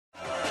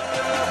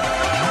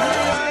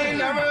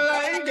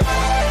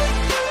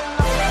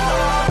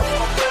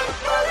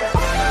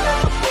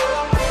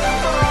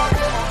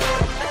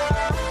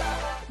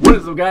What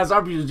is up, guys?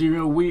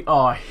 OMG, we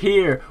are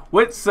here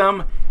with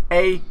some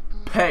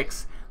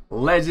Apex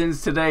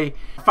Legends today.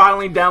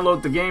 Finally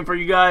download the game for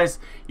you guys.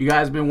 You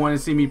guys been wanting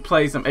to see me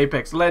play some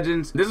Apex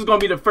Legends. This is gonna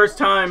be the first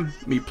time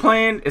me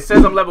playing. It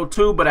says I'm level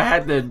 2, but I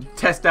had to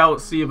test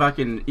out, see if I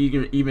can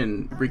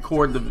even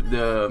record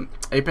the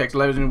Apex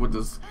Legends with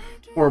this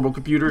horrible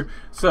computer.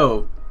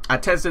 So I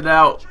tested it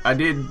out. I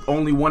did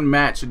only one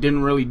match. It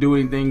didn't really do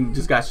anything.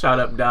 Just got shot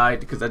up, died,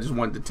 because I just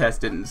wanted to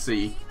test it and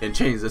see and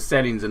change the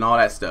settings and all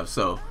that stuff.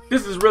 So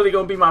this is really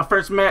gonna be my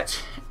first match,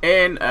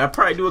 and I'll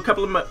probably do a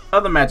couple of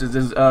other matches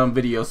this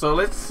video. So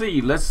let's see.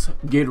 Let's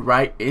get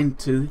right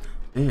into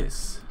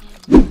this.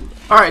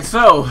 Alright,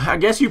 so I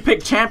guess you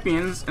pick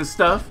champions and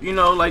stuff. You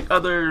know, like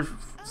other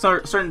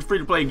certain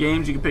free-to-play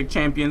games, you can pick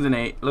champions, and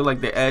they look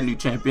like they add new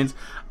champions.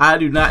 I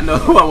do not know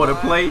who I want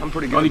to play.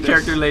 The only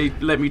character they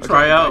let me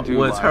try out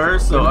was her,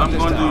 so I'm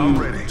going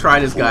to try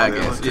this guy, I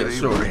guess. Yeah,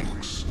 sure.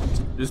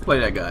 Just play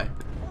that guy.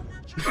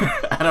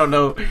 I don't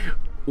know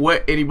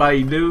what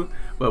anybody do,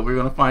 but we're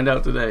going to find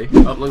out today.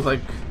 Oh, looks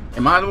like,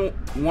 am I the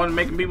one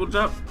making people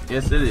jump?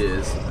 Yes, it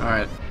is.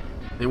 Alright.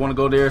 They want to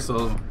go there,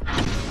 so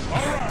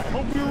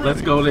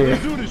let's go there.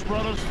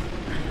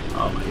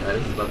 Oh my god,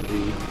 this is about to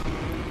be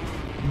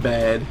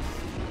bad.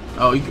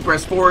 Oh, you can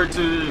press forward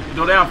to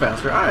go down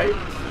faster. Alright,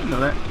 you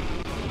know that.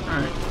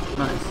 Alright,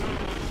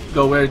 nice.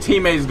 Go where the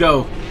teammates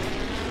go.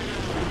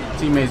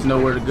 Teammates know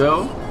where to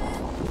go.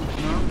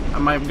 I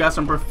might have got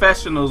some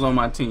professionals on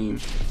my team.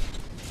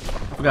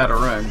 I forgot to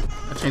run.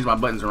 I changed my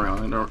buttons around.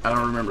 I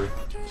don't remember.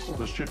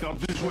 Let's check out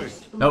this way.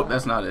 Nope,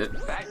 that's not it.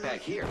 Backpack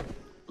here.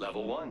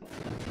 Level 1.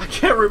 I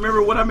can't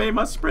remember what I made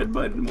my sprint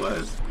button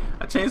was.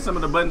 I changed some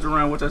of the buttons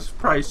around, which I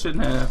probably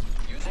shouldn't have.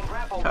 Using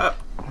grapple.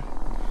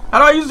 How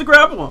do I use the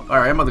grapple?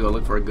 Alright, I'm about to go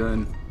look for a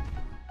gun.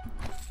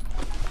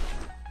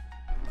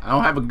 I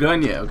don't have a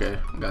gun yet. Okay,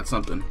 I got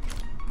something.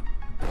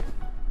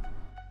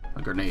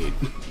 A grenade.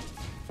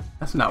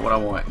 That's not what I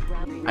want.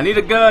 I need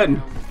a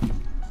gun.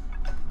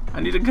 I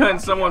need a gun,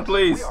 someone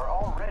please. We are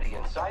already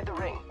inside the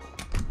ring.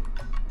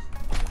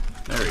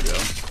 There we go.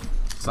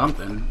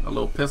 Something. A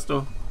little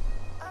pistol.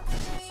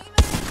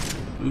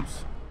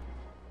 Oops.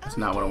 That's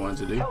not what I wanted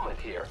to do. Helmet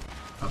here.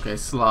 Okay,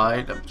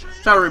 slide. I'm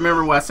trying to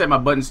remember what I set my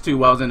buttons to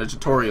while I was in the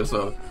tutorial,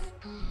 so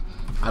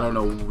I don't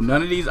know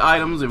none of these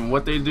items and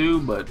what they do,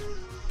 but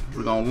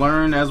we're gonna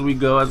learn as we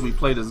go, as we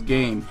play this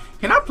game.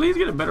 Can I please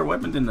get a better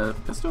weapon than the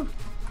pistol?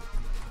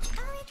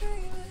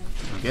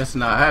 I guess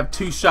not. I have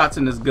 2 shots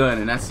in this gun,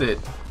 and that's it.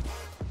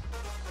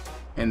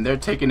 And they're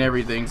taking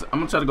everything, so I'm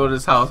gonna try to go to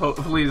this house.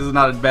 Hopefully this is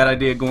not a bad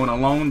idea going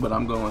alone, but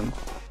I'm going.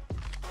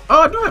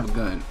 Oh, I do have a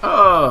gun.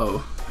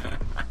 Oh.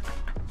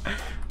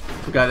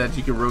 Forgot that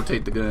you can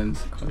rotate the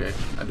guns. Okay,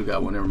 I do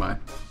got one. Never mind.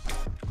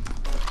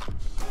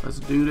 Let's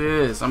do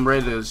this. I'm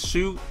ready to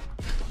shoot.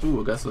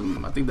 Ooh, I got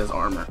some. I think that's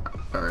armor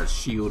or a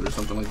shield or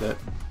something like that.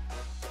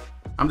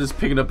 I'm just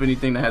picking up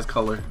anything that has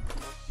color.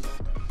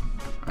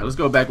 All right, let's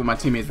go back with my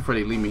teammates before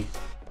they leave me.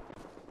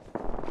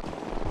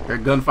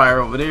 There's gunfire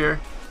over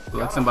there. Looks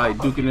like somebody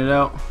duking it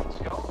out.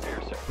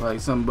 Like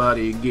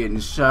somebody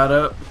getting shot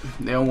up.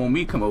 They don't want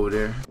me to come over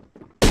there.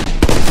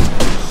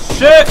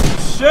 Shit!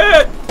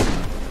 Shit!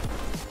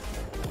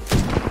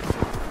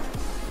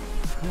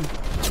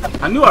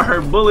 I knew I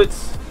heard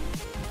bullets.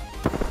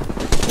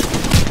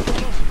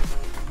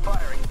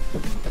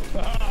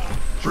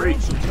 Freak.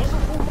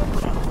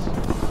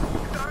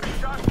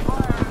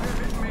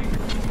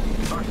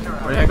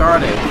 Where the heck are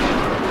they?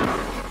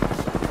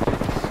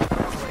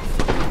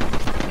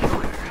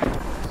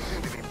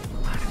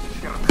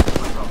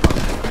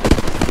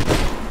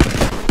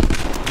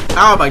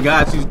 Oh my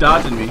god, she's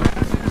dodging me.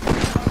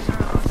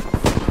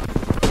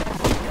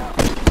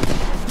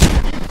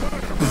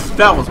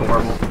 That was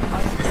horrible.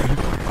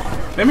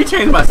 Let me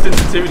change my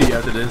sensitivity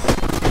after this.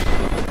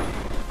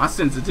 My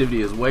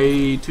sensitivity is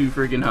way too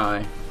freaking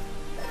high.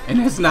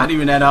 And it's not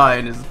even that high,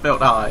 and it's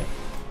felt high.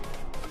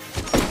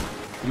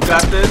 You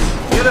got this?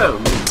 Get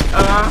him!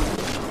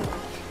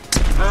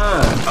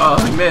 Oh,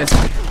 he missed.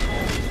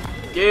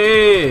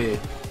 Yeah!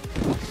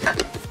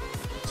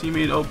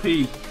 Teammate OP.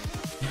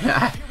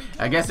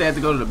 I guess they had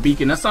to go to the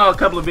beacon. I saw a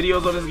couple of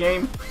videos on this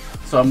game,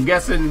 so I'm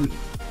guessing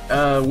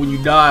when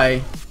you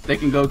die, they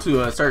can go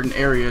to a certain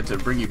area to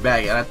bring you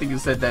back, and I think it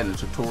said that in the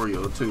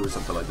tutorial too or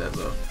something like that,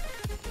 so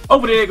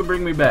hopefully they can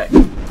bring me back.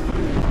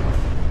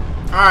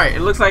 Alright,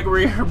 it looks like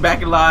we're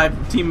back alive.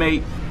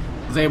 Teammate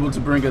was able to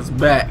bring us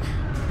back.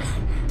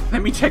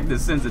 Let me check the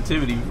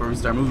sensitivity before we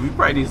start moving. We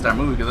probably need to start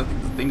moving because I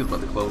think this thing is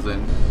about to close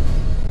in.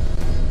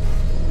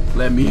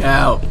 Let me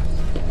out.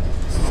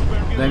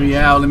 Let me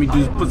out. Let me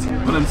do put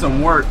in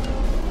some work.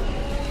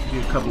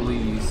 Get a couple of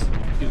these.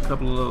 Get a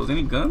couple of those.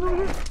 Any guns over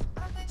here?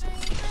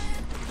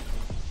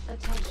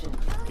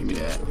 Give me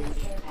that.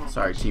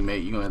 Sorry,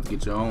 teammate. You're gonna have to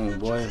get your own,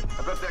 boy.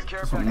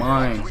 That's on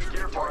mine.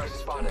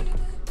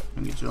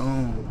 Get your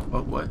own.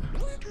 What?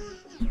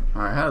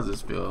 Alright, how does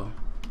this feel?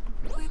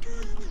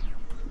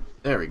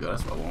 There we go.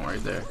 That's what I want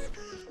right there.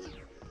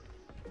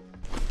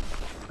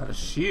 Got a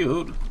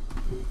shield.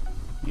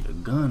 Need a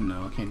gun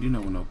though. I can't do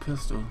nothing with no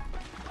pistol.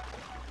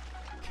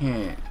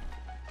 Can't.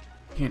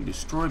 Can't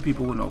destroy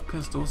people with no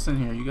pistol. What's in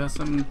here? You got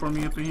something for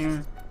me up in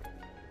here?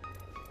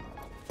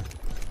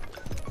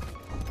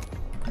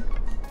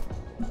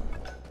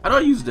 How do I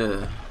use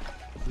the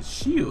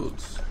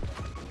shields?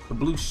 The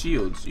blue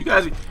shields. You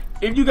guys,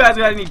 if you guys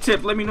got any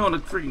tips, let me know in the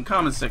freaking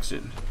comment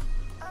section.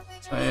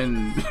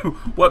 And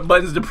what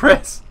buttons to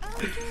press?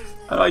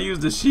 How do I use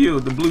the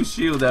shield, the blue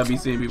shield that I be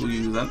seeing people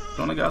use?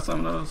 Don't I got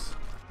some of those?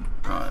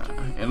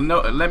 And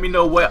let me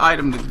know what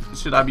item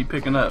should I be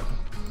picking up.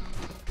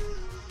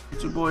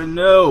 Let your boy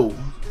know.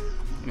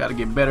 I gotta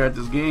get better at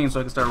this game so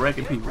I can start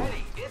wrecking people.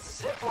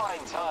 It's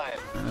zipline time.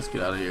 Man, let's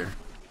get out of here.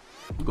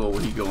 Go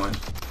where he going.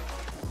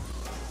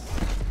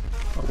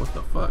 Oh, what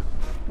the fuck?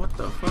 What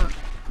the fuck?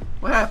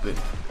 What happened?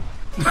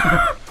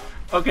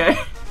 Okay.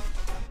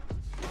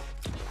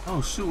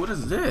 Oh shoot, what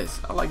is this?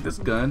 I like this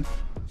gun.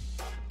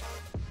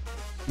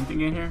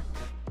 Anything in here?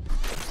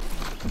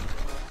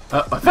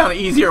 I found an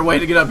easier way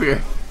to get up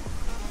here.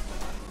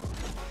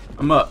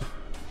 I'm up.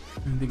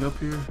 Anything up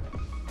here?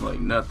 Like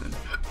nothing.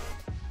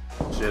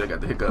 Shit, I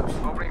got the hiccups.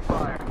 Opening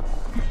fire.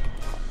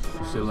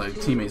 Shit,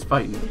 like teammates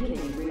fighting.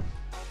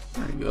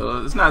 There you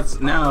go. It's not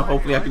now.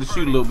 Hopefully, I can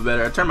shoot a little bit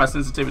better. I turned my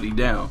sensitivity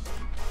down.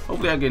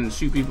 Hopefully, I can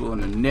shoot people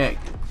in the neck.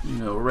 You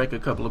know, wreck a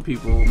couple of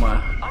people with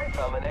my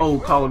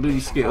old Call of Duty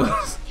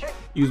skills.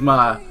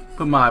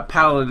 Put my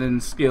paladin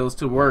skills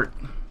to work.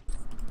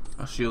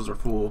 My shields are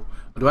full.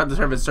 Do I have to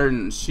have a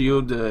certain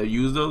shield to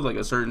use those? Like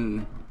a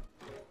certain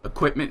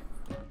equipment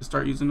to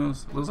start using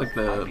those? Looks like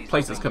the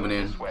place is coming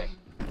in.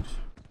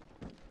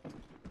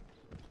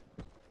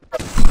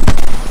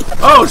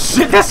 Oh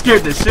shit, that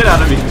scared the shit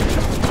out of me.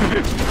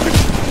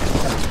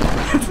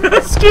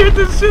 That scared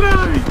the shit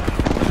out of me.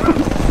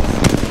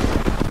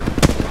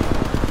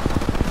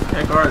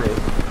 Heck are they?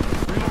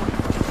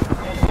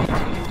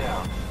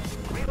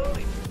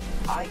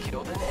 I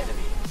killed an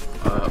enemy.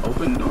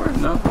 Open door?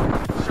 No.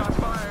 Shots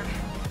fired.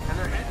 And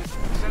they're headed.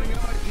 Sending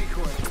out my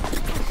decoy.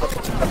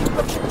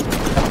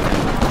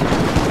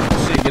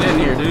 Shit, get in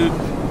here, dude.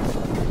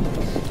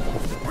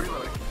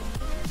 Reloading.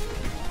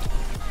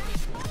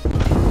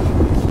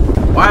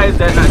 Why is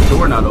that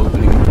door not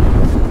opening?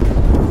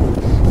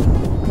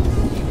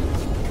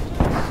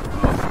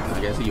 Oh, I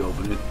guess he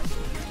opened it.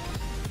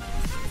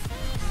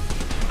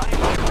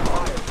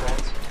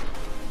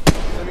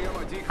 Sending out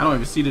my decoy. I don't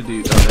even see the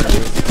dude. Oh, there it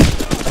is.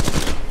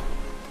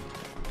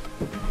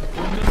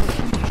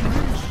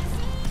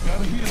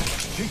 Gotta heal.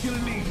 Taking a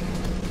knee.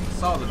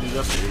 Saw the dude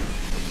up there.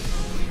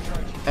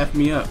 F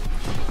me up.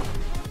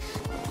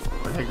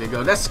 Where the heck they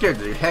go? That scared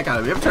the heck out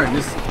of me. I'm turning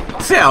this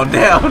sound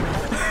down.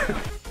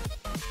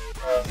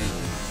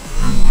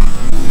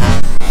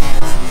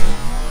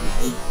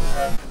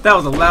 That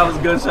was the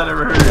loudest gunshot I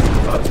ever heard.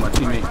 Oh, it's my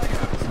teammate.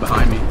 He's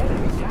behind me.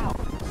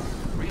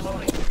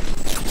 Reloading.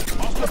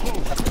 Hostile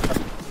close.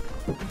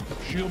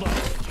 Shield up.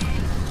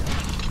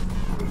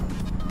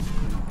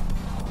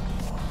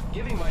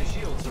 Giving my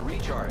shields a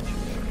recharge.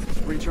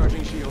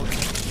 Recharging shield.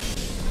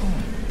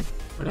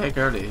 Where the heck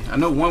are they? I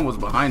know one was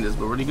behind us,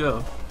 but where'd he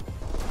go?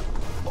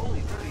 Only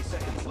 30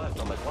 seconds left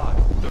on the clock.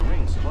 The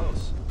ring's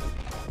close.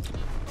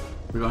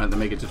 We're gonna have to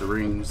make it to the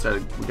ring.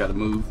 We gotta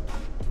move.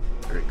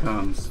 Here it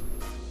comes.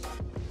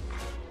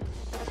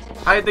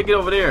 How did they get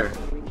over there?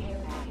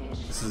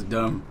 This is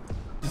dumb.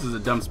 This is a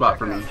dumb spot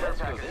for me. Let's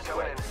go this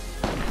way.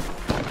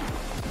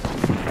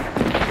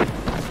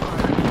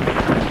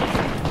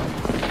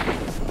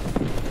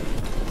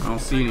 I don't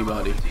see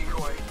anybody.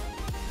 Decoy.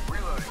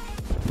 Reloading.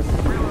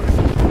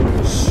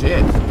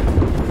 Shit.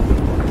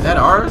 Is that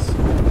ours?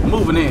 I'm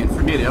moving in.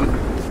 Forget it. I'm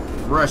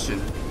rushing.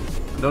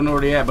 I don't know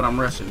where they at, but I'm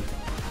rushing.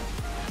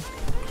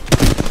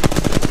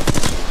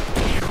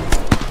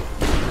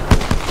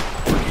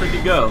 Where'd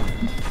he go?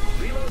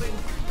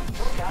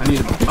 I need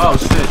to. Oh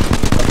shit.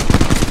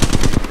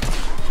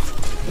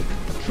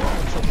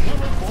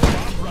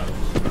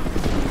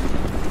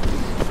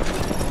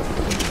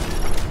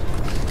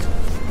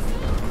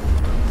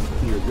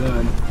 Need a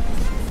gun.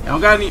 I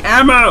don't got any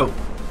ammo.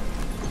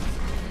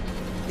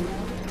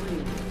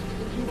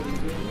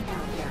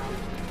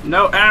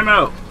 No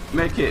ammo.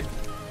 Make it.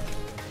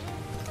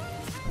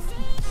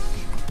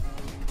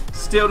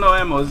 Still no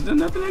ammo. Is there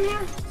nothing in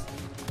here?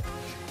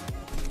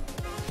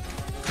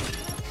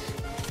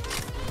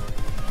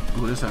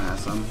 Ooh, this one has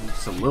some.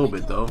 Just a little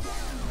bit though.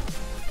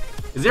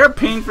 Is there a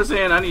ping for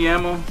saying I need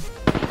ammo?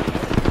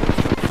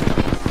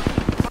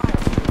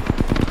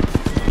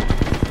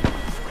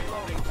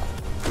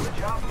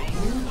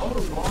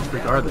 How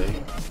big are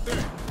they?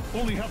 There.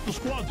 Only half the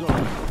squad's on.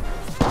 I'm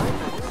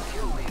the new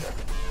kill leader.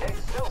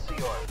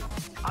 Excelsior.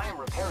 I am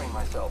repairing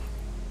myself.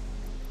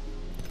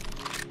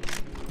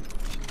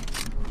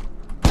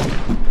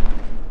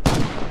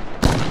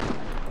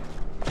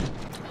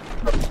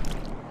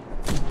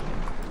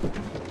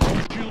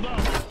 Shield up.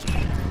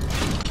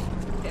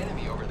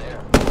 Enemy over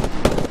there.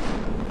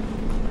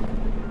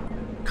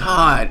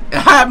 God, I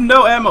have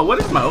no ammo. What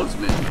is my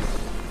ultimate?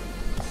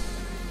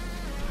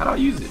 How do I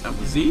use it?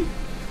 Z?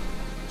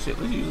 Shit,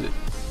 let's use it.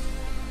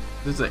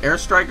 This is an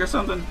airstrike or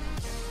something?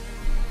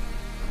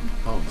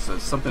 Oh, so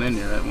there's something in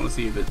there. I want to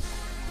see if it's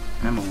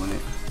ammo in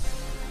it.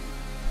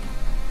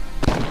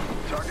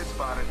 Target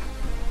spotted.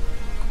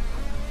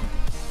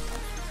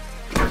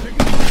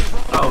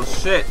 Oh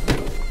shit.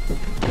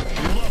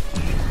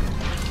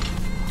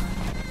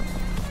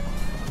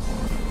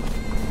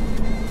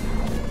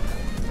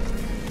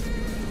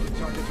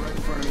 Target's right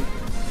in front of me.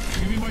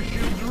 Give me my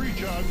shield to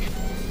recharge.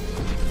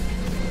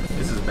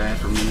 This is bad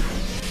for me.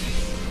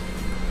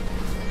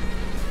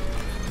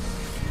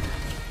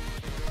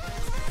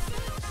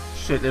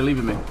 Shit, they're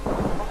leaving me.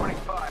 Opening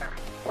fire.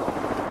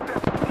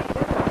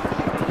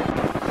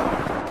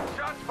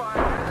 Shots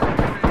fired.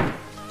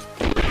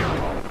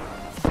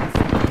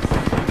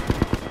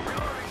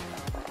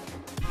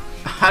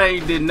 I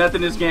ain't did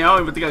nothing this game. I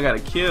don't even think I got a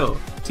kill.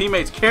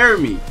 Teammates carry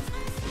me.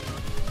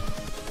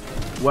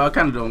 Well, I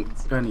kind of don't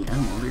got any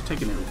ammo. They're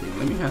taking everything.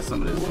 Let me have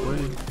some of this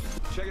away.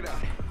 Check it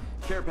out.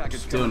 Care package.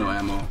 Still no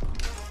ammo.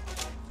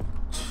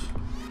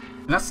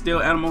 Can I steal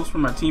animals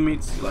from my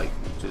teammates? Like,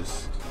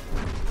 just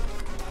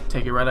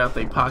take it right out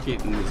their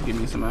pocket and just give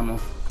me some ammo?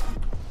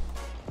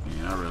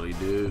 Man, I really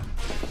do.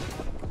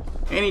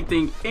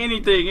 Anything,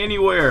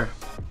 anywhere.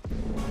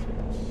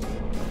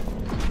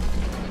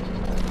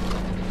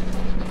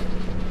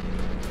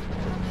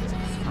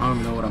 I don't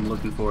even know what I'm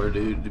looking for,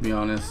 dude, to be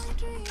honest.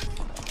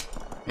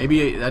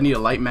 Maybe I need a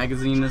light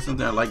magazine or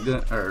something, or light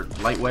gun, or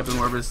light weapon,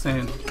 wherever it's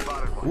saying.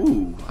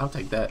 Ooh, I'll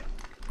take that.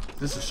 Is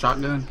this a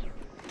shotgun?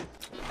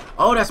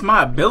 Oh, that's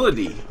my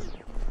ability.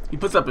 He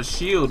puts up a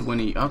shield when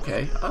he.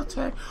 Okay,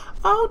 okay.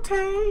 I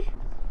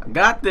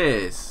got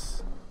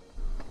this.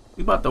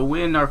 We about to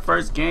win our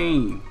first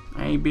game.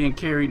 I ain't being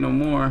carried no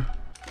more,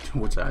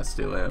 which I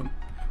still am.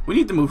 We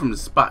need to move from the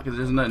spot because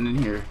there's nothing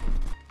in here.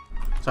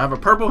 So I have a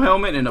purple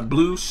helmet and a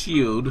blue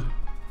shield.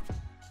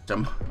 Which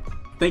I'm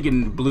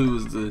thinking blue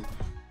is the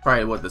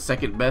probably what the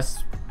second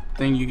best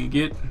thing you could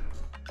get.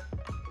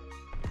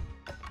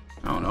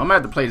 I don't know. I'm gonna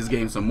have to play this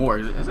game some more.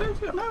 I'm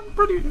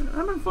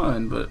having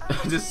fun, but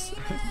I just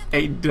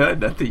ain't done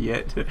nothing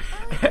yet.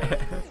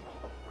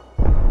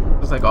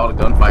 Looks like all the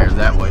gunfire's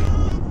that way.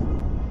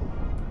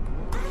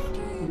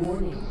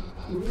 Warning.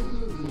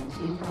 Movement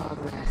in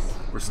progress.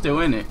 We're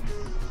still in it.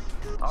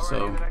 Already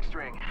So in the next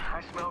ring.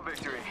 I smell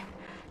victory.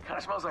 Kind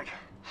of smells like.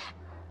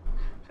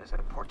 Is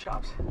that pork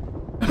chops?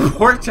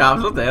 pork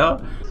chops? What the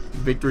hell?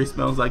 Victory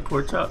smells like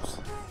pork chops.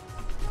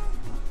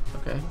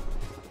 Okay,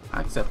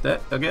 I accept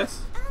that, I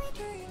guess.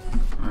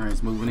 Alright,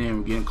 it's moving in.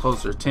 We're getting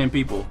closer. 10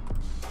 people.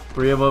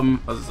 3 of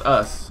them is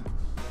us.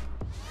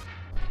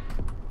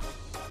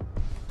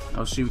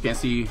 Oh shoot, we can't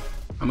see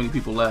how many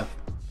people left.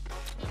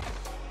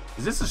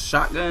 Is this a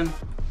shotgun?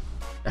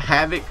 A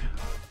Havoc?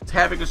 Is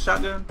Havoc a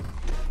shotgun?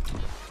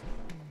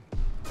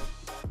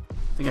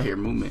 I think I hear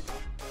movement.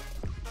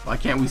 Why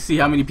can't we see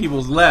how many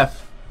people's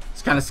left?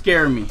 It's kind of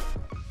scaring me.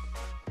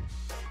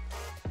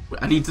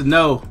 I need to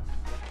know.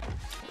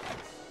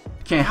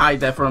 Can't hide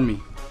that from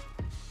me.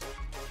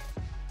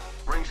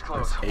 Rings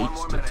close. Press One H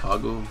more to minute.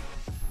 toggle.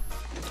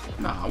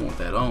 Nah, I want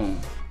that on.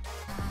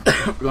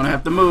 We're gonna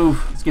have to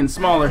move. It's getting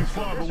smaller.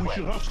 Far, but we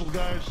should hustle,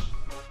 guys.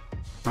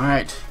 All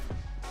right.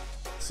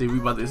 See,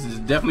 this is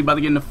definitely about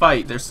to get in a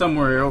fight. There's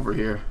somewhere over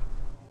here.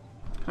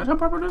 Can I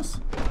jump over this?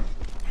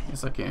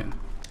 Yes, I can.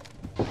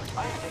 I am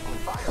taking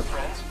fire,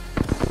 friends.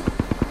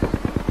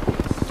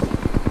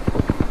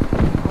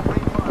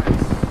 Opening fire.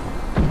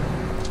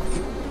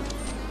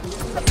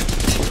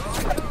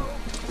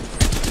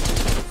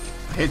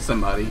 I hit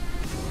somebody.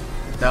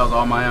 That was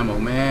all my ammo,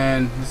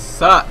 man. This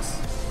sucks.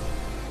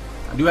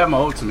 I do have my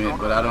ultimate,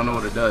 but I don't know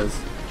what it does.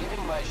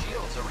 Giving my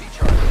shields a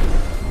recharge.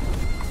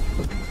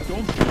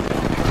 Don't shoot.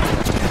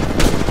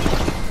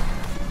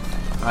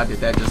 I did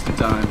that just in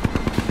time.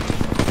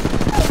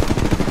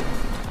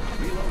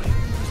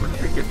 Where'd the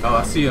freaking- Oh,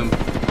 I see him.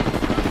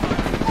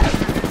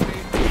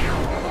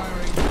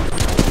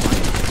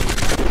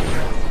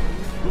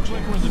 Looks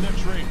like we're in the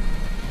next ring.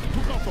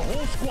 Took out the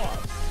whole squad.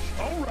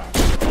 All right.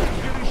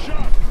 Getting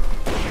shot.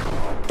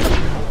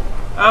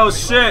 Oh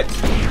shit!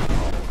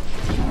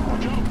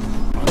 Watch out.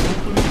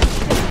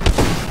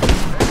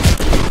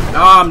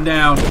 Oh, I'm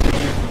down.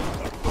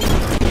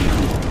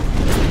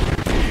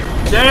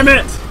 Damn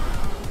it!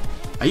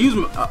 I use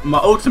my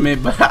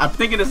ultimate, but I'm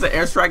thinking it's an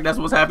airstrike. That's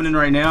what's happening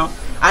right now.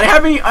 I didn't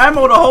have any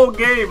ammo the whole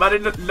game. I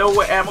didn't know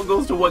what ammo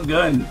goes to what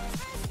gun.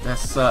 That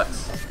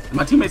sucks. Is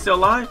my teammate still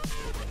alive?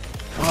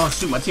 Oh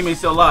shoot, my teammate's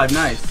still alive.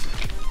 Nice.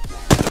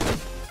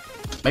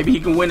 Maybe he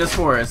can win this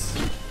for us.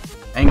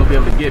 Ain't gonna be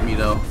able to get me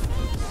though.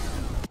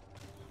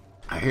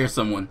 I hear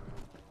someone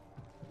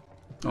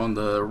on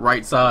the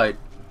right side.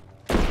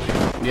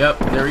 Yep,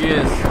 there he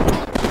is.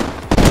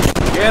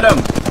 Get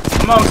him!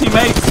 Come on,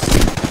 teammates!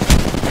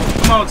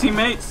 Come on,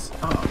 teammates!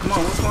 Oh, come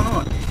on, what's going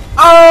on?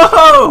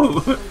 Oh!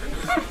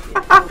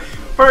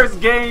 First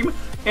game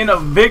in a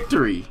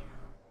victory.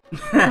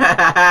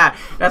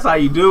 That's how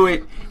you do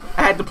it.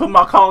 I had to put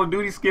my Call of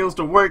Duty skills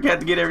to work. Had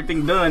to get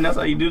everything done. That's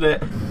how you do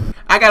that.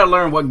 I gotta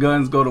learn what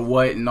guns go to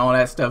what and all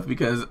that stuff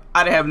because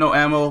I didn't have no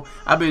ammo.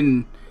 I've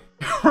been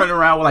running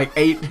around with like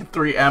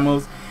 3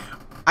 ammos.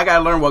 I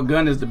gotta learn what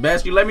gun is the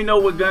best. You let me know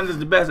what gun is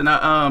the best, and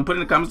I put in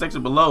the comment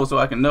section below so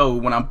I can know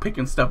when I'm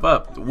picking stuff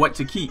up what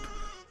to keep.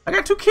 I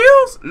got 2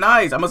 kills.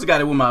 Nice. I must have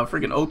got it with my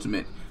freaking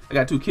ultimate. I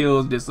got 2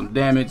 kills. Did some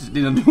damage.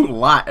 Didn't do a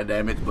lot of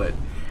damage, but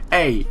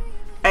hey,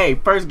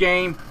 first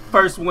game,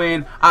 first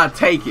win. I'll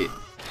take it.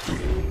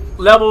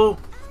 Level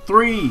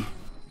 3,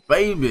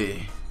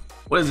 baby.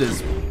 What is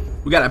this?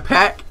 We got a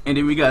pack, and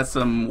then we got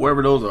some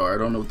wherever those are. I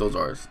don't know what those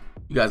are.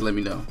 You guys let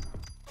me know.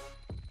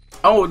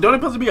 Oh, don't it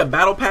supposed to be a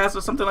battle pass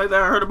or something like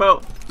that I heard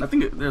about? I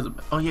think there's a,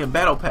 oh yeah,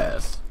 battle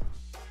pass.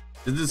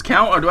 Does this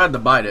count or do I have to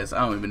buy this?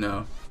 I don't even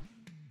know.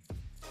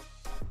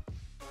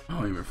 I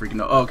don't even freaking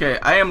know. Okay,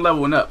 I am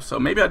leveling up, so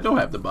maybe I don't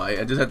have to buy it.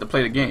 I just have to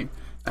play the game.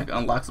 I can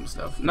unlock some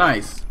stuff.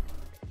 Nice.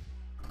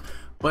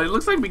 But it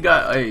looks like we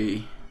got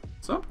a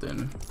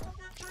something.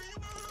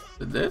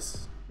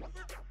 This?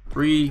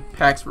 3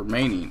 packs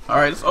remaining.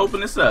 Alright, let's open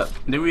this up.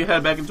 And then we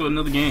head back into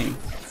another game.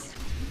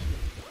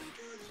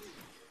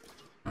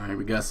 Alright,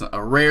 we got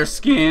a rare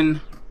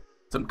skin,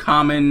 some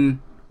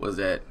common, what is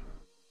that?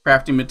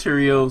 Crafting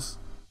materials,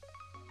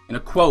 and a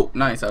quote.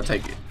 Nice, I'll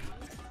take it.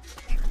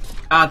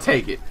 I'll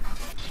take it.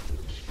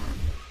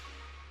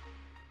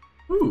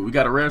 Ooh, we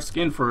got a rare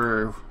skin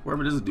for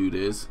wherever this dude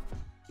is.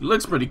 It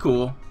looks pretty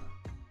cool.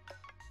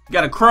 We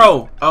got a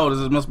crow. Oh,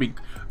 this must be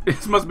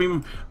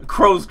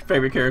Crow's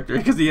favorite character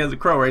because he has a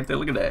crow right there.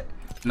 Look at that.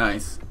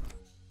 Nice.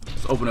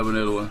 Let's open up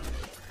another one.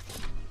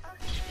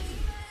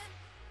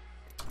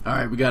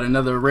 Alright, we got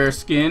another rare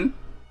skin.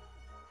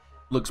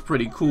 Looks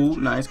pretty cool.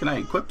 Nice. Can I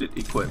equip it?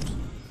 Equipped.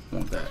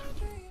 Want that.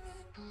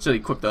 Should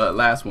equip the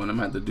last one. I'm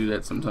gonna have to do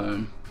that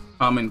sometime.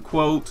 Common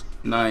quote.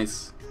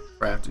 Nice.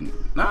 Crafting.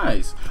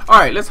 Nice.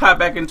 Alright, let's hop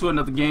back into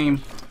another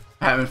game.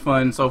 Having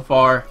fun so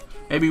far.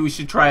 Maybe we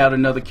should try out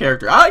another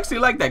character. I actually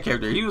like that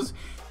character. He was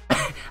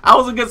I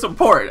was a good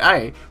support.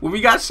 When we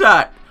got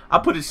shot, I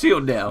put a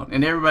shield down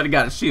and everybody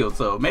got a shield.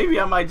 So maybe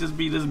I might just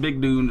be this big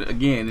dude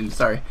again and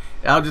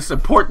I'll just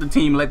support the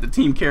team, let the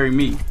team carry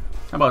me.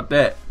 How about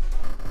that?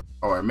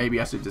 Or maybe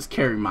I should just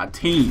carry my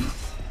team.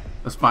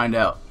 Let's find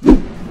out.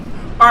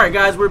 Alright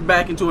guys, we're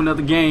back into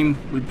another game.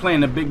 We're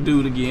playing a big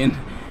dude again.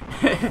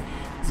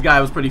 This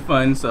guy was pretty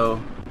fun,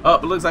 so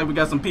it looks like we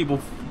got some people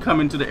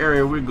coming to the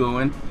area we're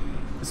going.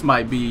 This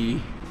might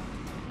be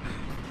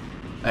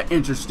an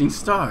interesting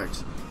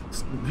start.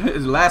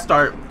 Last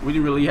start, we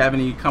didn't really have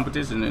any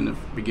competition in the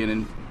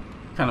beginning.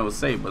 Kind of was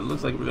safe, but it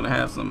looks like we're gonna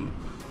have some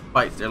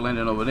fights. They're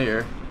landing over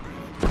there.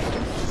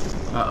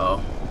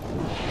 Uh-oh.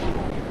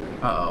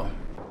 Uh-oh.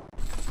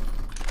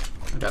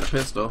 I got a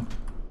pistol.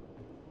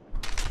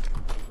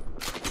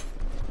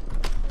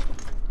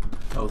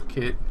 Health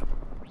kit.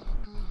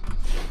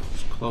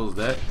 Just close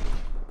that.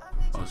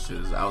 Oh shit,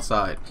 it's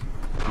outside.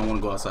 I don't want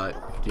to go outside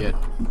yet.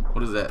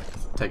 What is that?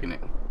 Taking it.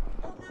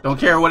 Don't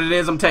care what it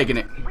is, I'm taking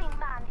it.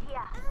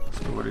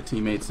 So where the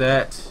teammates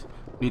at?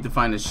 Need to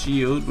find a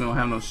shield. We don't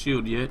have no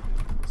shield yet.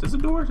 Is this a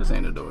door? This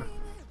ain't a door.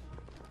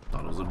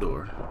 Thought it was a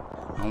door.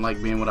 I don't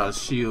like being without a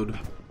shield.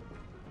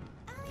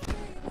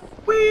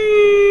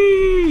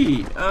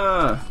 Whee!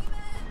 Oh,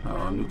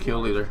 new kill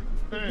leader.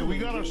 Hey, we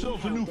got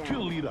ourselves a new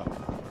kill leader.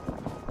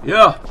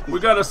 Yeah, we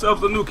got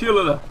ourselves a new kill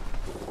leader.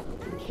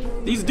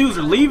 These dudes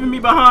are leaving me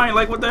behind.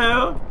 Like, what the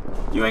hell?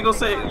 You ain't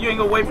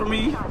gonna wait for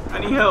me. I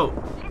need help.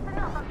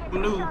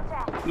 I'm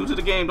new to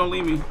the game. Don't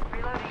leave me,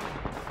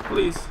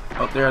 please.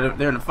 Oh, they're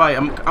in the fight.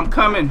 I'm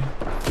coming.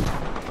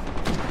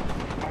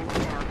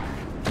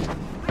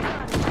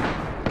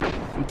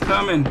 I'm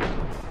coming.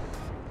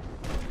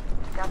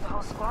 Got the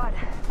whole squad.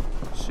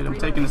 Shit, I'm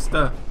taking the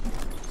stuff.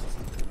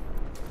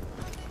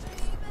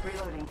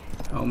 Reloading.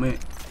 Oh man.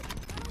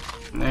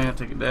 Nah,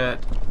 taking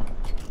that.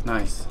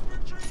 Nice.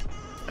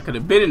 I could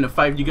have been in the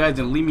fight if you guys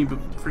didn't leave me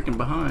freaking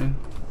behind.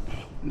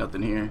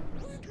 Nothing here.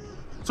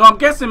 So I'm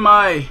guessing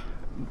my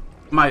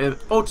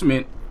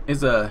ultimate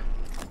is a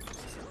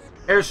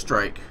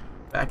airstrike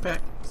backpack.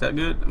 Is that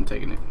good? I'm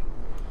taking it.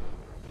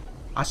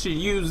 I should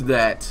use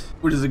that.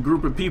 Where there's a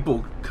group of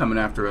people coming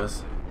after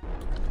us.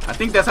 I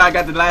think that's how I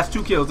got the last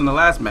 2 kills in the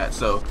last match.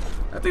 So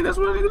I think that's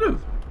what I need to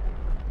do.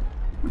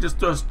 We just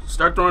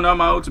start throwing out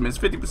my ultimates.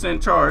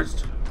 50%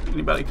 charged.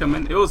 Anybody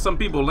coming? It was some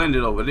people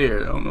landed over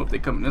there. I don't know if they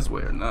coming this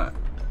way or not.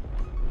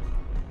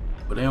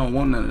 But they don't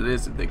want none of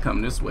this. If they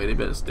come this way, they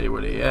better stay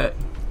where they at.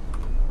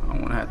 I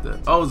don't want to have to.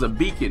 Oh, it's a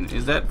beacon.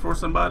 Is that for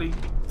somebody?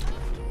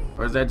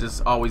 Or is that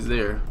just always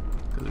there?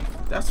 Because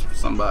if that's for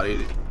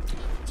somebody,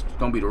 it's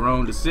going to be the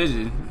wrong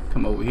decision.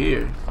 Come over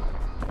here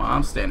while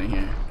I'm standing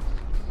here.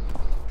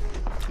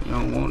 You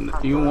don't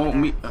want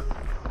me.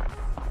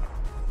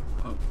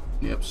 Oh,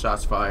 yep,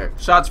 shots fired.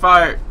 Shots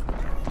fired.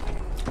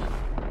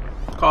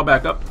 Call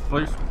back up,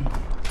 please.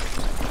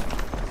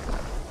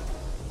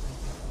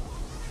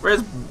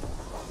 Where's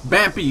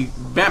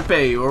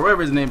Bampe, or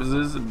whatever his name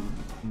is?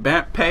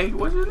 Bampe?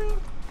 What's his name?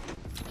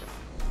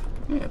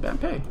 Yeah,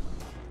 Bampe.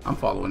 I'm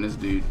following this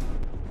dude.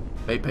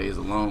 Bampe is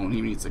alone.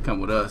 He needs to come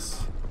with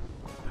us.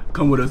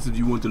 Come with us if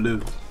you want to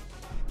live.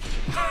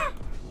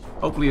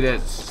 Hopefully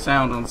that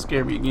sound don't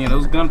scare me again.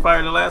 Those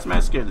gunfire the last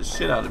match scared the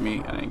shit out of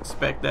me. I didn't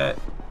expect that.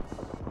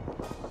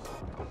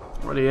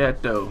 Where they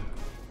at though?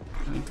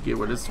 I need to get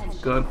where this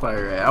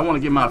gunfire at. I want to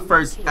get my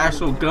first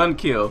actual gun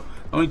kill.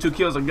 Only 2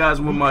 kills are guys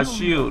with my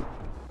shield.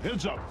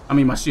 Heads up. I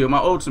mean my shield, my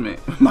ultimate.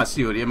 My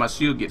shield, yeah, my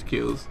shield gets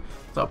kills.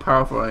 That's how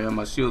powerful I am.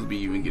 My shields be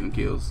even getting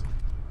kills.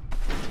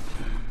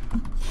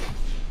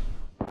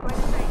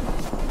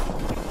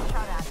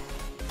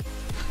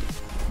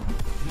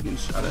 You getting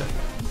shot at.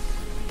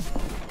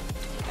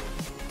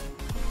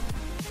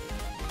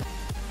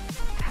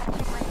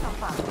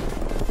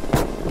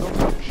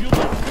 Shield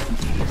up.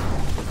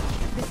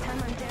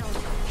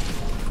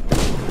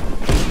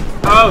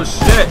 Oh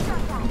shit!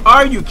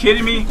 Are you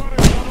kidding me?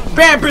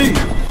 Bampy!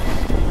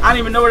 I didn't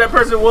even know where that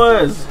person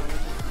was.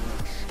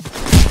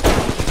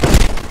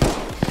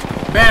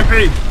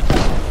 Bampy!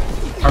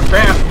 Or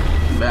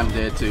Bam. Bam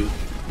dead too.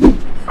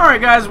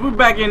 Alright guys, we're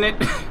back in it.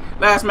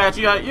 Last match,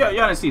 y'all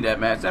didn't see that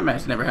match. That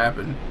match never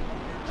happened.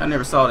 I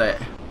never saw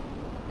that.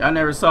 Y'all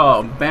never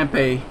saw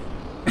Bampy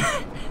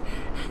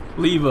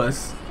leave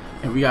us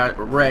and we got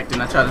wrecked,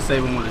 and I tried to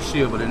save him with a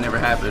shield, but it never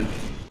happened.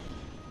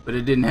 But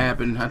it didn't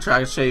happen. I tried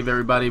to save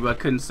everybody, but I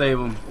couldn't save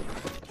them.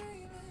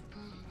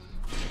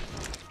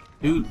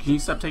 Dude, can you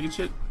stop taking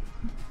shit?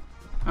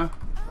 Huh?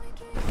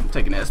 I'm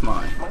taking that's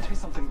mine. Must be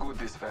something good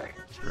this way.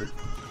 Sure.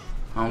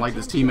 I don't like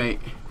this teammate.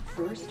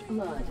 First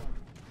blood.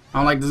 I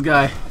don't like this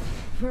guy.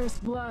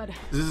 First blood.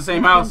 Is this the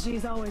same house?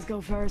 OMGs always go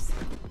first.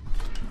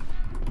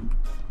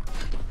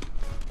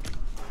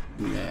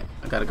 Yeah,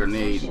 I got a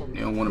grenade. You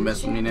don't want to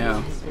mess with me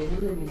now.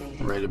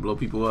 I'm ready to blow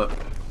people up.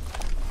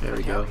 There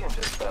we go. Champion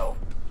just fell.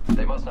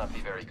 They must not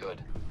be very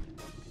good.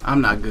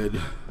 I'm not good.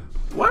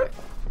 What?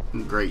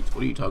 I'm great.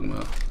 What are you talking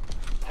about?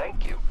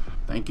 Thank you.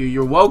 Thank you.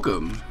 You're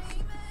welcome.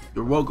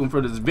 You're welcome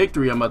for this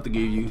victory I'm about to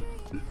give you.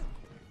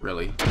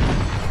 Really?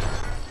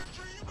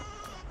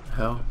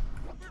 Hell.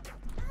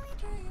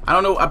 I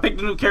don't know. I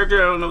picked a new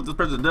character. I don't know what this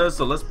person does,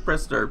 so let's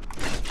press start.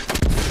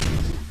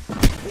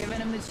 Giving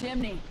him the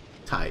chimney.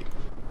 Tight.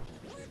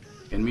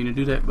 Didn't mean to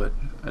do that, but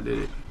I did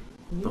it.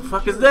 The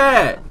fuck is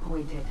that?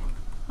 Appointed.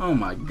 Oh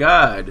my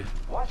god.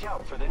 Watch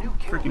out for the new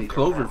kill Freaking leader.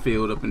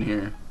 Cloverfield up in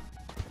here.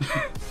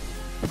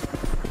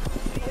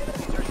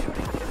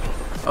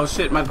 Oh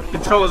shit, my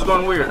controller's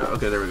going weird.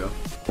 Okay, there we go.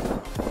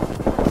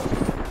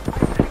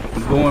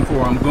 I'm going for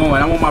it. I'm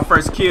going. I want my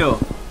first kill.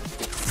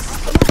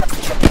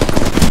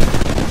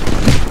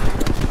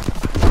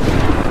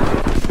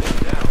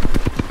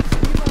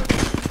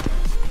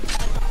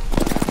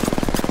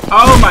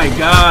 Oh my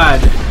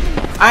god.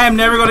 I am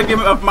never going to give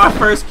up my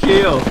first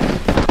kill.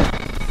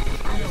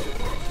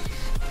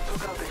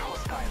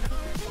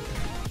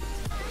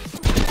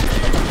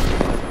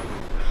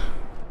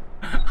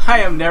 I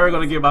am never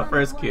going to get my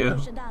first kill.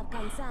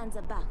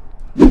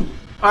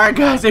 Alright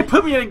guys, they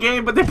put me in a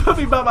game, but they put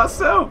me by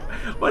myself.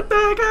 What the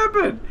heck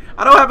happened?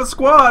 I don't have a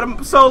squad.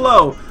 I'm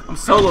solo. I'm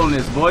soloing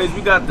this, boys.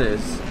 We got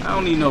this. I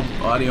don't need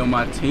nobody on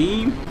my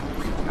team.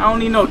 I don't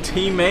need no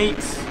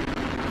teammates.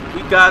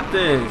 We got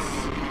this.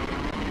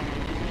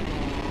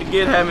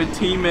 Forget having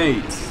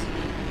teammates.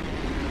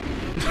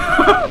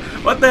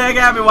 What the heck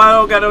happened? Why I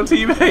don't got no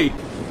teammate?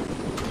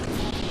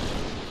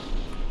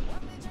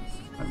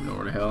 I don't know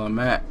where the hell I'm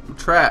at. I'm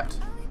trapped.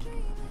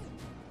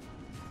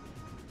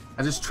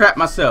 I just trapped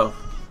myself.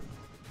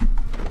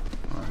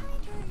 Right.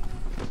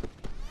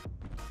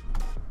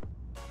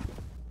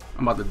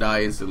 I'm about to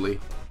die instantly.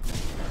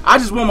 I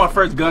just want my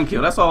first gun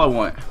kill. That's all I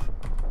want.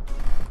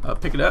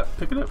 Pick it up,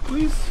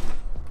 please.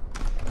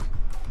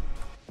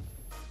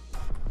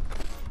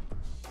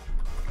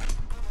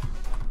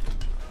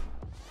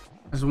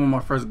 I just want my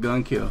first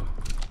gun kill.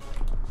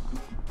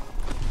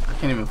 I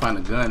can't even find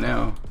a gun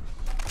now.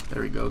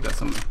 There we go. Got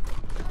some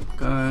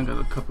gun. Got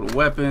a couple of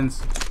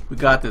weapons. We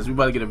got this. We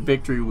about to get a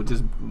victory with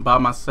just by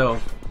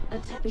myself.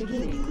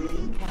 Beginning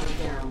ring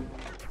countdown.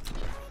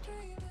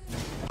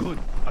 Good.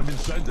 I'm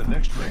inside the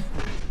next ring.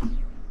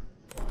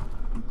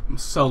 I'm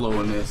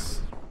soloing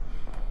this.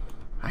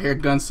 I hear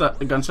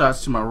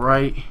gunshots to my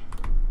right.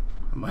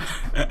 I'm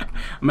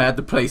gonna have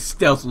to play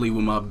stealthily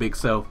with my big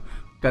self.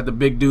 Got the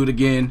big dude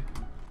again.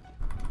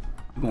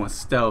 I'm going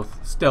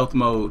stealth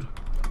mode.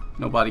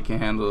 Nobody can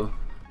handle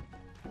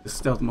the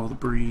stealth mode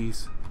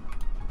breeze.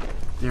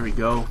 There we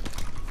go.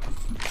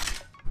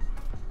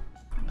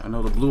 I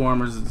know the blue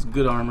armor is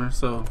good armor,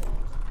 so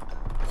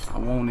I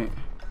want it.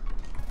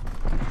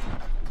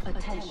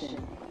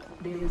 Attention.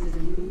 There is a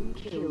new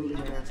kill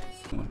leader.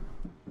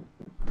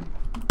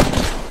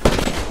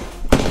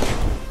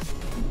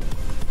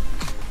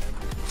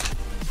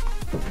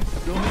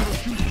 They'll never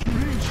shoot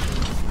shootings.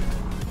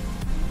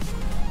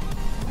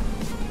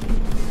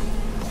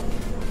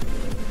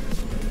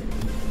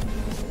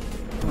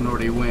 I don't know where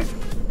they went.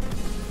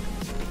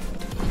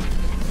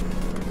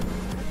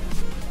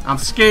 I'm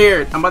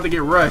scared. I'm about to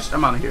get rushed.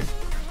 I'm out of here.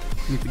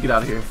 I need to get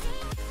out of here.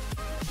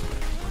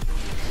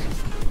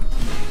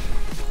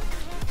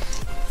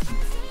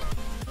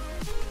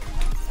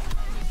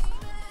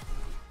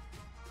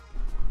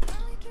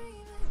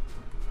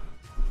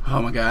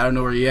 Oh my god, I don't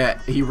know where he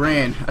at. He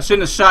ran. I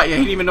shouldn't have shot yet.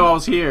 He didn't even know I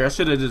was here. I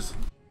should have just...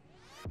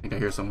 I think I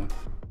hear someone.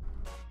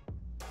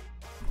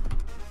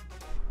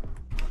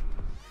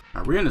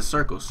 Alright, we're in a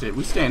circle. Shit,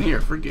 we stand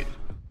here. Forget.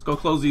 Let's go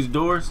close these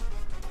doors.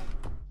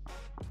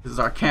 This is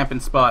our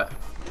camping spot.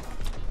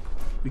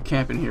 We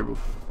camping here, but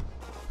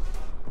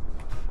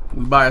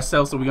we by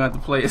ourselves, so we gonna have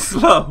to play it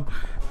slow.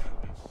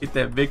 Get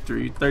that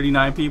victory.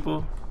 39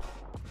 people.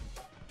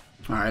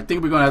 All right, I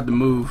think we're gonna have to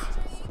move.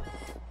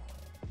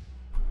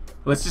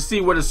 Let's just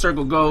see where the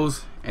circle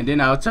goes, and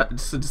then I'll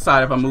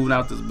decide if I'm moving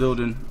out this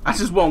building. I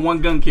just want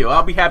one gun kill.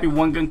 I'll be happy with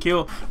one gun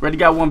kill. Already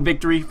got one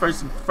victory.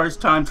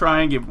 First time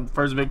trying, get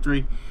first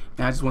victory.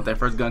 And I just want that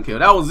first gun kill.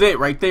 That was it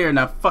right there, and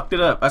I fucked it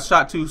up. I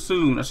shot too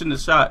soon. I shouldn't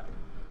have shot.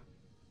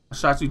 I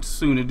shot too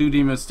soon. The dude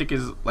didn't even stick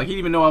his, like, he didn't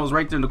even know I was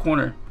right there in the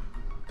corner.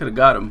 Could have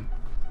got him.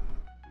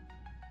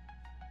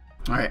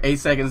 All right, 8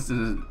 seconds,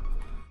 and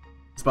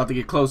it's about to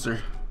get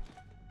closer.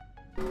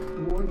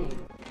 Warning.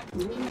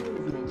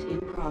 Movement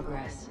in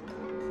progress.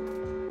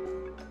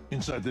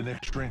 Inside the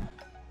next ring.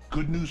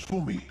 Good news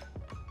for me.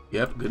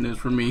 Yep, good news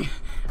for me.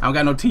 I don't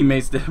got no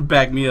teammates to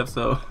back me up,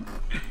 so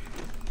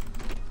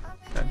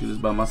gotta do this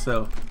by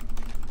myself.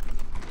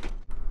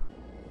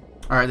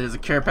 All right, there's a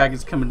care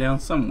package coming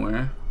down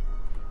somewhere.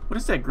 What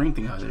is that green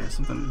thing out there?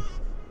 Something.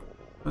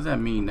 What does that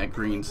mean? That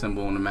green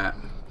symbol on the map?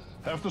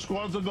 Half the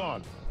squads are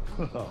gone.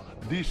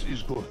 This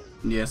is good.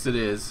 Yes, it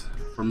is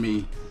for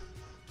me.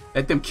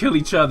 Let them kill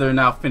each other,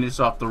 and I'll finish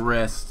off the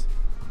rest.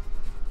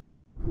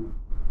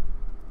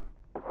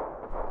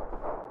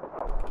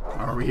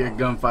 Alright, we hear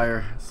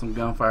gunfire. Some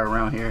gunfire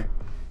around here.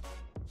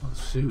 Oh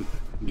shoot!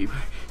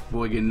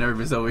 Boy, getting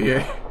nervous over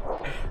here.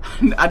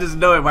 I just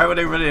know it. Why would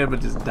they run in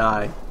but just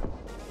die?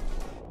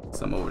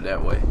 Some over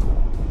that way.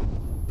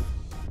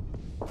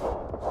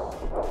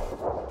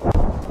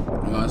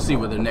 We're gonna see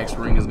where the next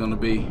ring is gonna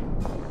be.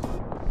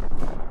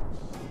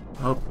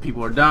 Oh,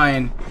 people are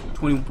dying.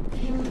 21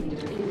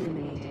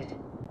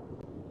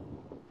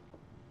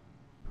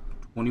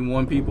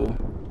 people.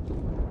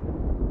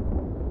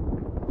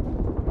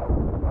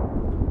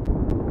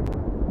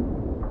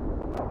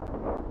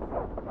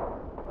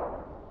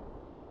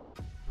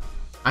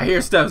 I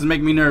hear stuff. It's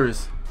making me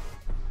nervous.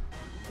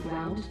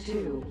 Round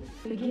 2.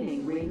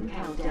 Beginning ring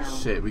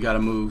countdown. Shit, we gotta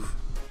move.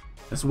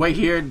 Let's wait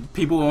here.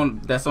 People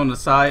that's on the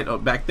side or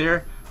back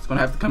there, it's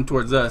gonna have to come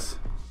towards us.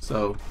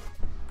 So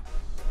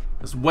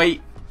let's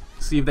wait.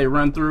 See if they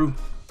run through.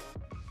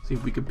 See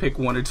if we can pick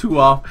 1 or 2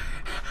 off.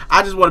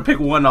 I just want to pick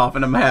 1 off,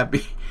 and I'm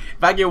happy.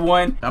 If I get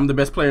 1, I'm the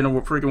best player in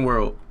the freaking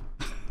world.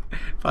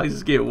 If I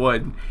just get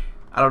 1,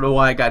 I don't know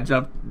why I got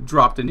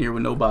dropped in here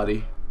with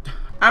nobody.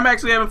 I'm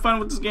actually having fun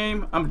with this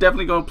game. I'm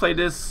definitely gonna play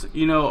this,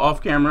 you know,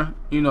 off camera,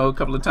 you know, a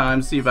couple of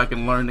times, see if I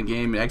can learn the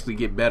game and actually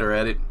get better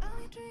at it,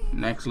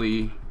 and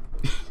actually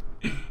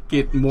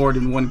get more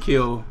than 1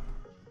 kill,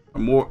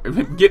 or more,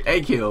 get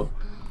a kill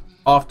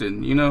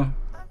often, you know.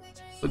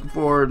 Looking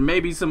for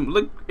maybe some.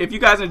 Look, if you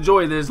guys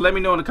enjoy this, let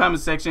me know in the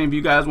comment section. If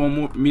you guys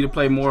want me to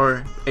play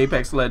more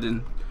Apex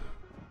Legends,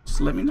 just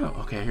let me know.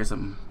 Okay, I hear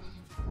something.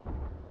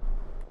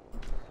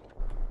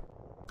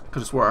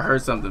 Could have swore I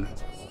heard something.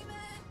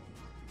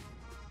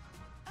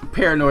 I'm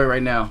paranoid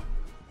right now.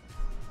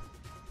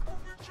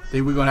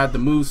 Think we're gonna have to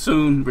move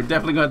soon. We're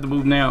definitely gonna have to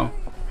move now.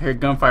 I hear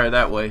gunfire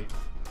that way.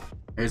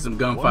 Here's some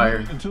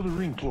gunfire. Until the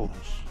ring closes.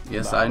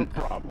 Yes, Not a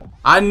problem.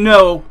 I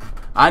know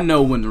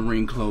when the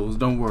ring closed.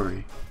 Don't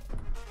worry.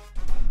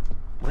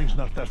 Ring's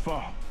not that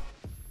far.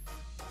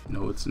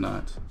 No, it's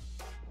not.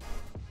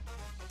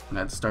 I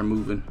have to start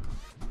moving.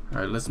 All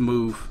right, let's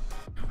move.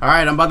 All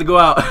right, I'm about to go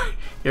out.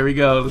 Here we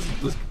go.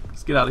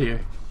 Let's get out of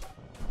here.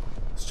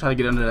 Let's try to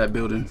get under that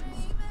building.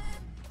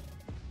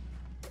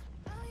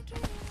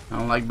 I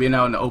don't like being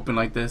out in the open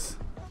like this.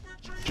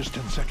 Just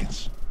 10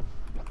 seconds.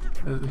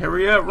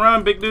 Hurry up,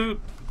 run, big dude.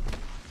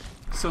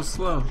 So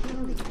slow.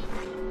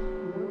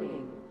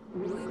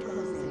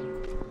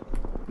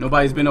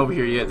 Nobody's been over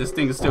here yet. This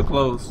thing is still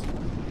closed.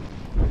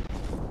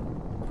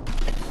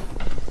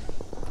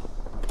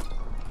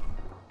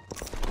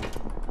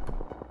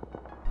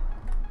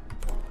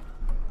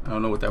 I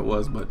don't know what that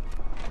was, but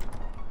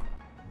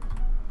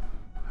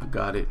I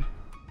got it.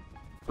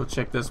 Go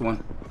check this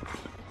one.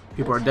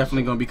 People are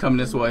definitely going to be coming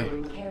this way.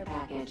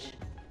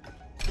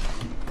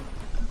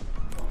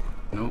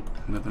 Nope,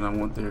 nothing I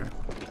want there.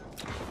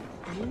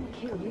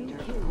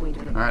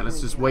 Alright,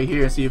 let's just wait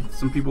here and see if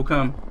some people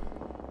come.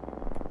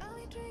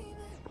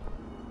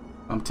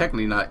 I'm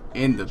technically not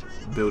in the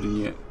building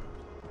yet.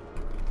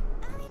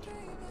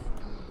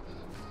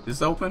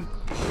 This open?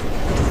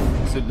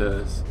 Yes, it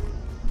does.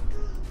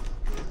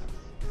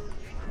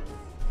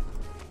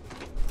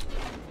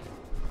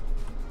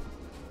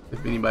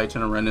 If anybody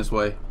trying to run this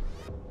way.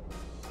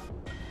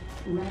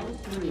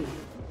 Round 3.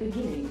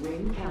 Beginning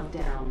ring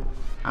countdown.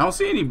 I don't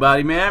see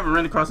anybody, man. I haven't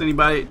run across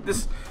anybody.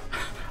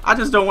 I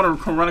just don't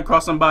want to run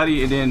across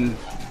somebody and then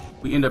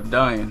we end up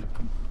dying.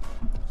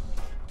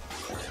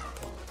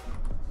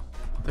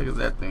 What the heck is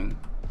that thing?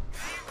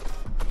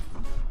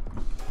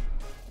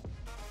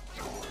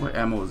 What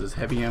ammo is this?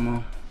 Heavy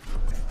ammo?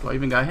 Do I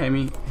even got a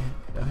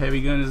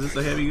heavy gun? Is this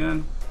a heavy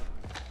gun?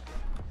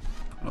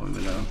 I don't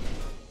even know.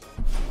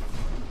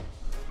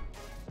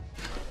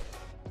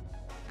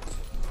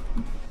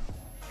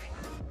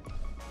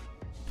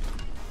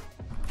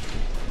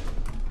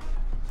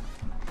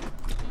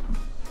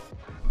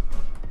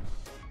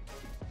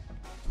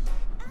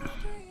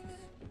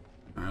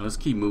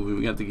 let's keep moving.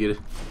 We got to get it.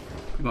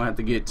 We're gonna have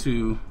to get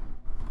to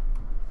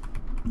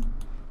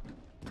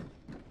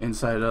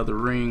inside of the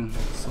ring.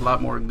 It's a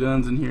lot more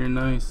guns in here.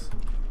 Nice.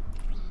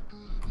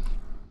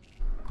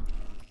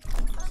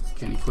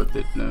 Can equip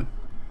it? No.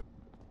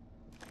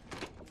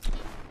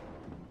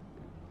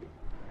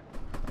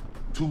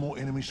 2 more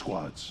enemy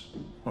squads.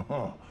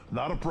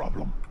 Not a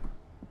problem.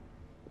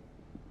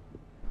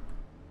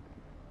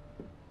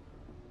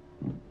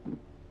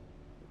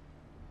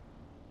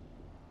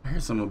 I hear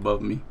someone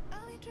above me.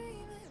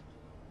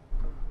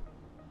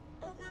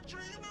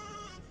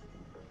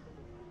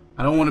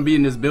 I don't want to be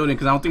in this building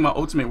because I don't think my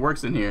ultimate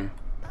works in here.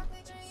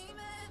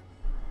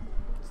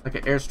 It's like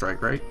an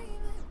airstrike, right?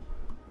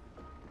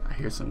 I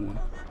hear someone.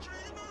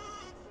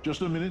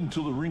 Just a minute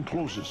until the ring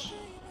closes.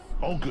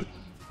 All good.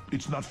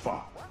 It's not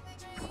far.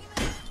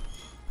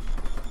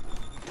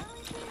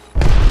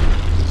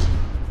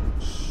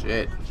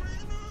 Shit.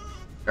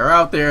 They're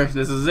out there.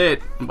 This is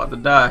it. I'm about to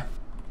die.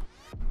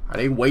 Are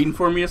they waiting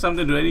for me or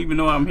something? Do they even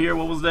know I'm here?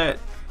 What was that?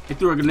 They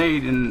threw a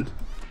grenade and...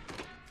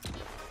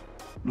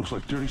 Looks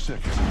like 30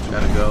 seconds.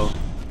 Gotta go.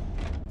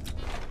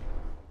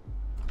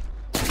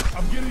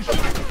 I'm getting shot.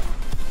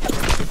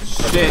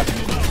 Shit.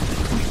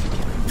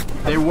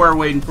 They were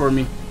waiting for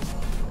me.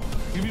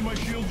 Give me my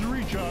shield to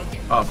recharge.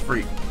 Oh,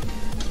 freak.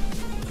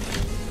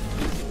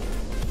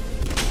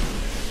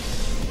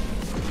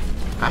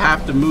 I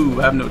have to move.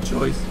 I have no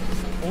choice.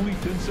 Only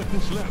 10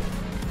 seconds left.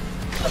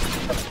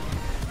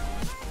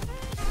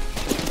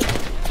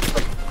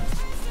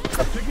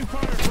 Taking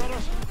fire,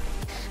 brothers.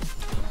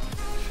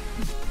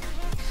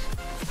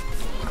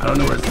 I don't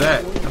know where it's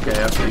at.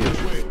 Okay, I see it.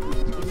 This way.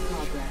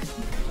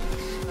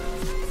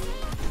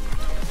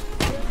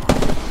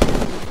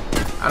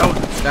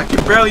 I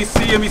can barely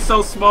see him. He's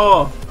so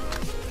small.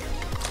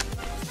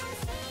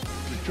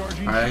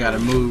 Recharging. Alright, I gotta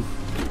move.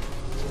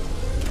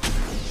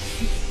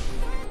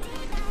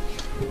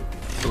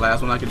 It's the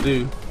last one I can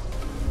do.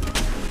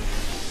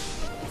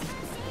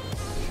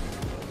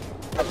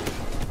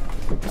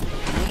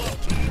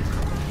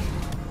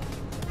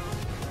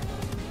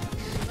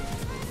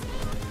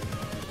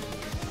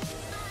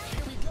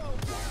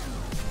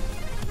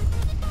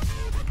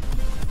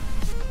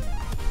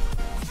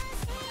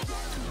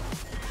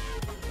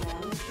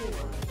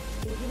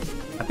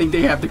 I think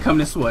they have to come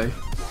this way.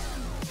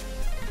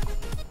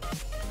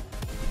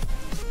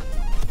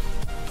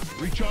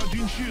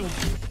 Recharging shield.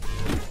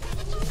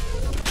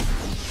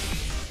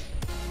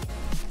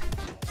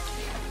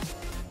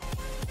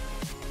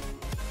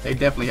 They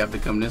definitely have to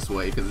come this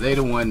way because they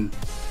the one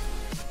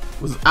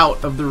was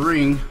out of the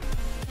ring.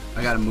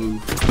 I gotta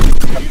move.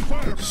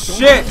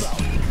 Shit!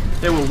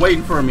 They were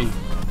waiting for me.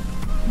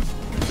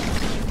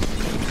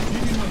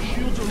 Giving my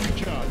shield to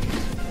recharge.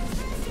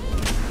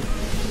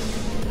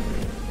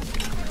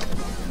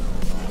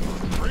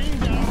 Bring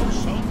down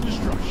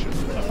self-destruction.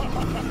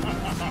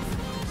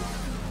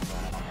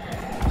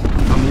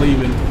 I'm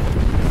leaving.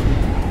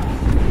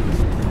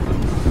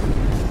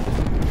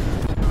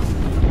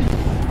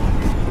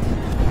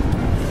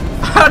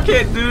 I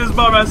can't do this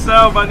by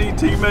myself. I need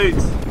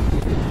teammates.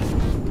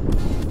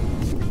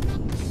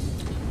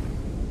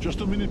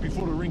 Just a minute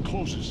before the ring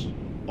closes.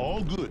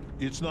 All good.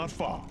 It's not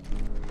far.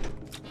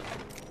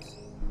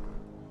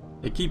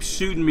 They keep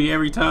shooting me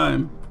every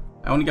time.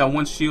 I only got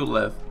one shield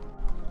left.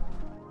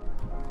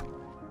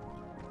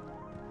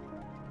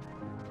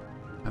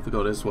 I have to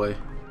go this way.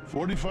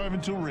 45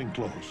 until ring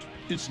close.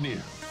 It's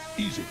near.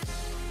 Easy.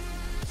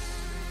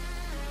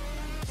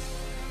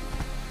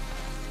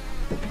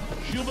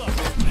 Shield up.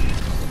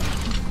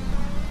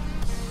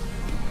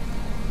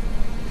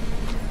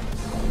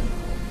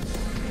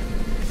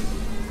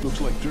 Looks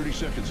like 30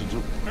 seconds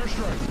until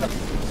airstrike.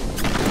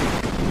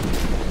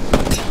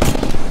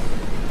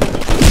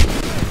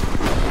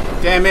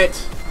 Damn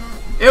it.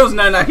 It was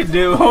nothing I could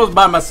do. I was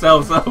by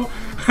myself, so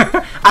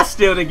I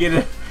still didn't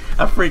get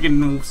a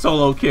freaking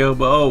solo kill,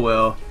 but oh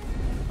well.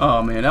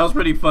 Oh man, that was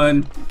pretty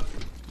fun.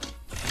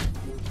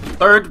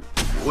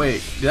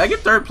 Wait, did I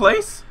get third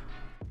place?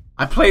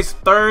 I placed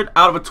third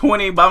out of a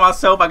 20 by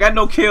myself. I got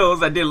no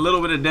kills. I did a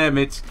little bit of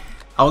damage.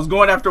 I was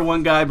going after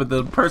one guy, but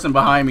the person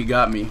behind me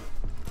got me.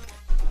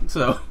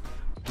 So,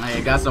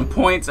 I got some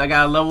points. I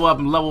got to level up.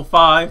 I'm level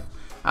 5.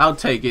 I'll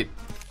take it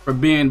for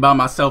being by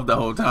myself the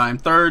whole time.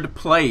 Third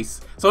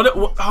place.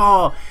 So,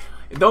 oh,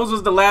 those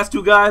was the last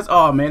two guys.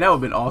 Oh, man, that would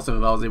have been awesome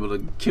if I was able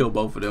to kill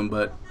both of them,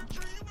 but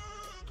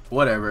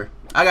whatever.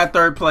 I got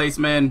third place,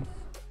 man.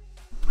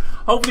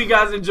 Hopefully, you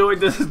guys enjoyed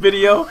this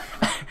video.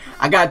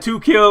 I got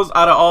 2 kills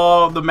out of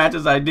all the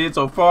matches I did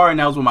so far, and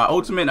that was with my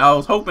ultimate. I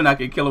was hoping I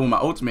could kill him with my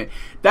ultimate.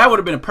 That would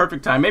have been a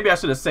perfect time. Maybe I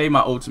should have saved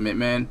my ultimate,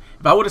 man.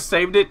 If I would have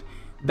saved it,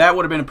 that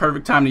would have been a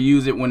perfect time to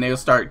use it when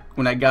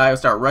that guy will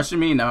start rushing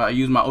me. Now I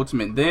use my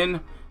ultimate then.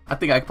 I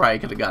think I probably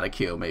could have got a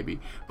kill maybe.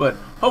 But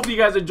hopefully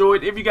you guys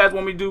enjoyed. If you guys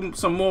want me to do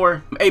some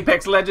more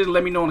Apex Legends,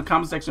 let me know in the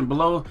comment section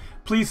below.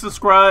 Please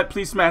subscribe.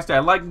 Please smash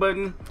that like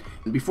button.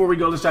 And before we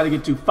go, let's try to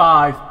get to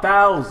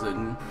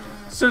 5,000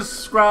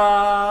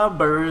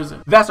 subscribers.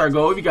 That's our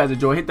goal. If you guys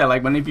enjoy, hit that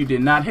like button. If you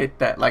did not, hit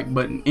that like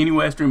button.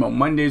 Anyway, I stream on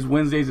Mondays,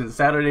 Wednesdays, and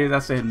Saturdays. I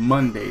said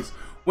Mondays,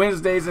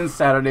 Wednesdays, and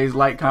Saturdays.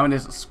 Like, comment,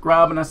 and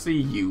subscribe, and I see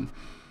you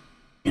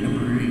in a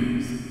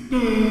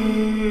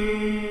breeze.